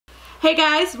Hey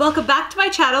guys, welcome back to my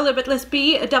channel, Limitless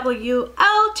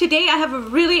BWL. Today I have a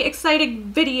really exciting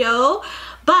video,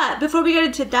 but before we get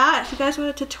into that, if you guys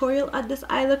want a tutorial on this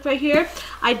eye look right here,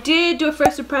 I did do a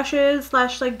first impression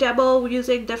slash demo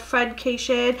using the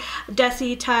FENTY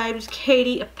Desi x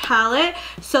Katie palette.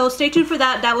 So stay tuned for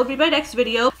that. That will be my next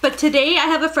video. But today I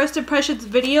have a first impressions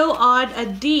video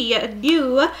on the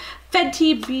new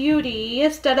Fenty Beauty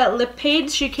Stunna lip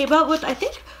paint. She came out with, I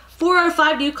think, 4 or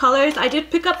 5 new colors. I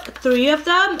did pick up 3 of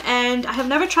them and I have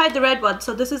never tried the red one,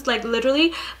 so this is like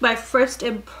literally my first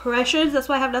impressions. That's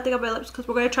why I have nothing on my lips, because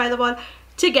we're going to try them on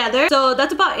together. So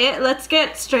that's about it. Let's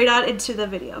get straight on into the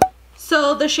video.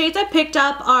 So the shades I picked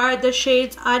up are the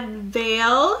shades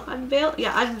Unveil,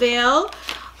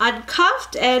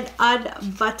 Uncuffed, and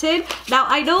Unbutton. Now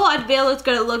I know Unveil is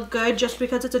going to look good just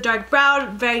because it's a dark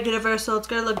brown, very universal, it's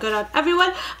going to look good on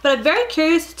everyone, but I'm very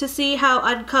curious to see how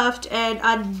Uncuffed and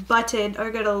Unbutton are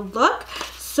going to look.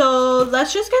 So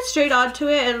let's just get straight onto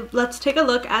it and let's take a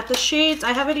look at the shades.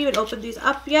 I haven't even opened these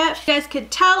up yet. You guys can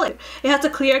tell it has a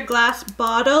clear glass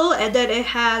bottle, and then it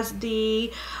has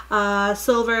the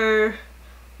silver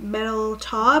metal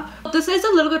top. This is a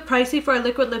little bit pricey for a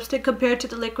liquid lipstick compared to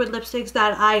the liquid lipsticks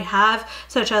that I have,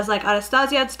 such as like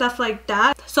Anastasia and stuff like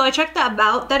that. So I checked the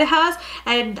amount that it has,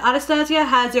 and Anastasia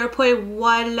has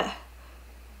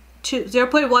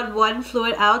 0.11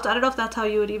 fluid ounce. I don't know if that's how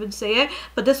you would even say it,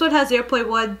 but this one has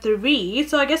 0.13,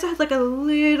 so I guess it has like a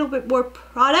little bit more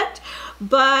product,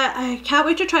 but I can't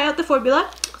wait to try out the formula.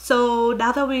 So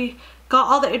now that we got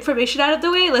all the information out of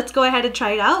the way, let's go ahead and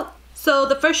try it out. So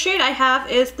the first shade I have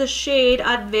is the shade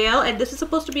Unveil, and this is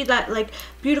supposed to be that like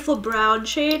beautiful brown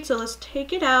shade. So let's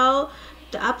take it out.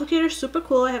 The applicator is super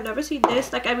cool. I have never seen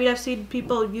this. Like, I mean, I've seen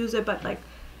people use it, but like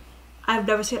I've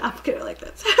never seen an applicator like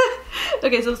this.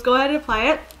 Okay, so let's go ahead and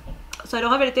apply it. So I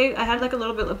don't have anything. I had like a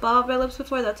little bit of lip balm on my lips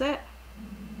before. That's it.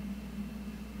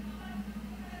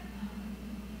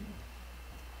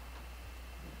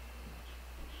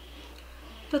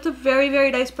 That's a very, very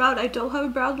nice brown. I don't have a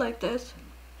brown like this.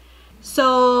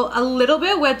 So a little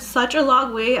bit went such a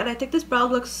long way, and I think this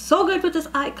brown looks so good with this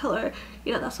eye color.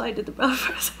 You know, that's why I did the brown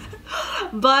first.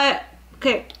 But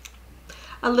okay,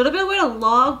 a little bit went a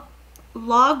long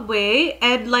way,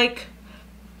 and like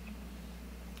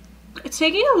it's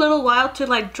taking a little while to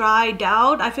like dry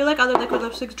down. I feel like other liquid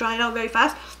lipsticks dry down very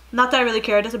fast. Not that I really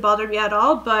care, it doesn't bother me at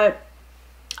all, but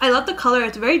I love the color.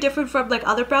 It's very different from like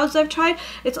other browns I've tried.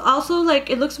 It's also like,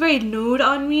 it looks very nude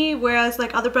on me, whereas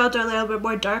like other browns are a little bit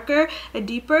more darker and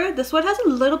deeper. This one has a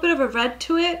little bit of a red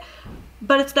to it,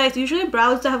 but it's nice. Usually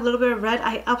browns that have a little bit of red,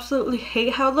 I absolutely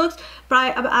hate how it looks,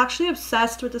 but I'm actually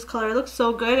obsessed with this color. It looks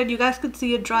so good, and you guys can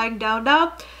see it drying down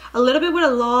now. A little bit went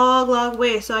a long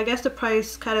way, so I guess the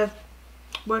price kind of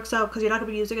works out because you're not going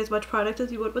to be using as much product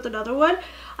as you would with another one.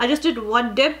 I just did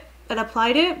one dip and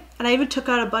applied it, and I even took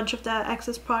out a bunch of that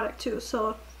excess product too,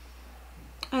 so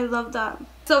I love that.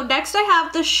 So next I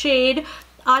have the shade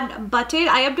Unbutton.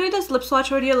 I am doing this lip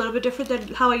swatch video a little bit different than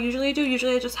how I usually do.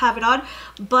 Usually I just have it on,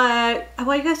 but I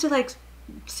want you guys to like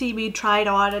see me try it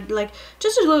on and like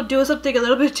just to do something a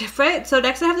little bit different. So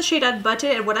next I have the shade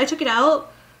Unbutton, and when I took it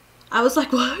out, I was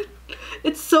like, what?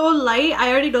 It's so light.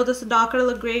 I already know this is not going to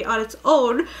look great on its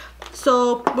own.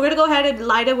 So we're going to go ahead and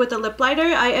line it with a lip liner.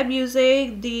 I am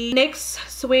using the NYX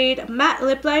Suede Matte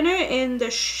Lip Liner in the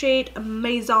shade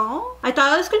Maison. I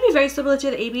thought it was going to be very similar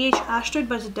to the ABH Astrid,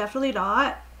 but it's definitely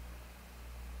not.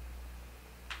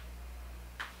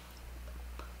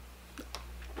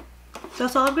 So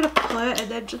that's all I'm going to put, and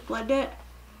then just blend it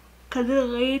because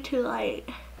it's way too light.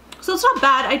 So it's not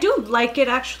bad. I do like it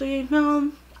actually.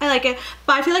 No, I like it,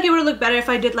 but I feel like it would look better if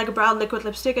I did like a brown liquid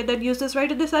lipstick and then use this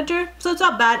right in the center. So it's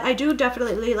not bad. I do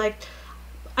definitely like,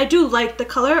 I do like the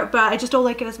color, but I just don't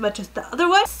like it as much as the other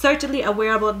one. Certainly a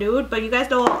wearable nude, but you guys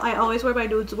know I always wear my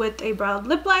nudes with a brown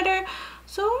lip liner.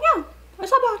 So yeah, it's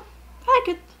not bad. I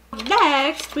like it.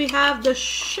 Next, we have the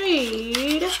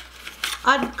shade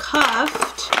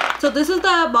Uncuffed. So this is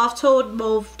the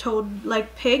mauve tone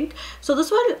like pink. So this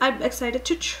one I'm excited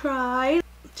to try.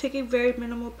 Taking very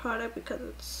minimal product because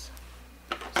it's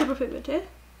super pigmented.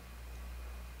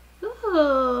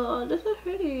 Oh, this is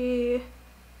pretty.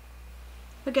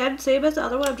 Again, same as the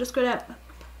other one. I'm just gonna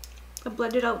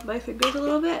blend it out with my fingers a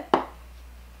little bit.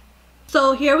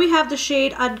 So here we have the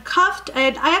shade Uncuffed,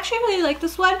 and I actually really like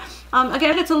this one.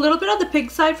 Again, it's a little bit on the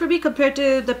pink side for me compared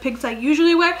to the pinks I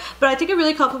usually wear, but I think it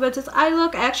really complements this eye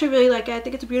look. I actually really like it. I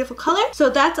think it's a beautiful color. So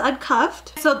that's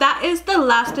Uncuffed. So that is the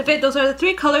last of it. Those are the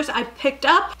 3 colors I picked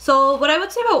up. So what I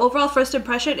would say about overall first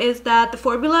impression is that the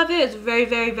formula of it is very,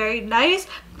 very, very nice.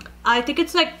 I think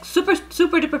it's like super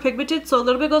duper pigmented, so a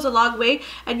little bit goes a long way,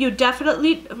 and you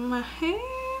definitely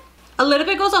A little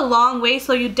bit goes a long way,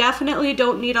 so you definitely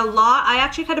don't need a lot. I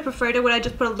actually kind of preferred it when I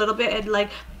just put a little bit and like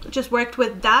just worked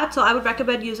with that, so I would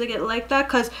recommend using it like that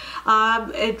because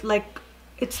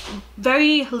it's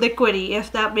very liquidy,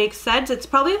 if that makes sense. It's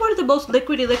probably one of the most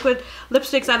liquidy liquid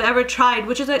lipsticks I've ever tried,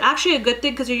 which is actually a good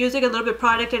thing because you're using a little bit of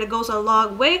product and it goes a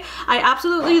long way. I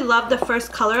absolutely love the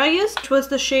first color I used, which was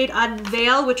the shade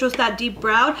Unveil, which was that deep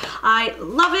brown. I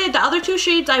love it. The other two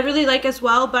shades I really like as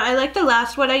well, but I like the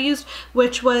last one I used,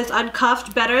 which was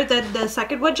Uncuffed, better than the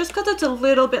second one just because it's a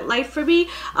little bit light for me.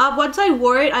 Once I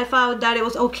wore it, I found that it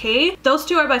was okay. Those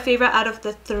two are my favorite out of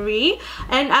the three.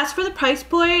 And as for the price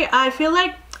point, I feel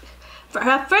like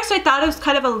at first I thought it was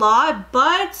kind of a lot,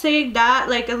 but saying that,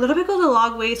 like, a little bit goes a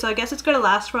long way, so I guess it's gonna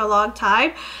last for a long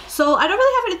time. So I don't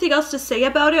really have anything else to say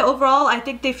about it. Overall, I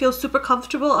think they feel super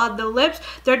comfortable on the lips.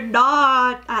 They're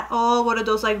not at all one of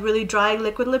those like really drying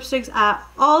liquid lipsticks at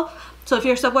all. So if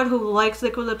you're someone who likes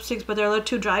liquid lipsticks but they're a little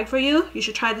too dry for you, you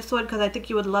should try this one because I think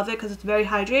you would love it because it's very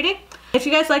hydrating. If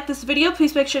you guys like this video,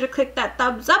 please make sure to click that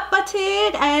thumbs up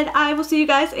button, and I will see you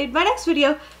guys in my next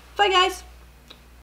video. Bye guys!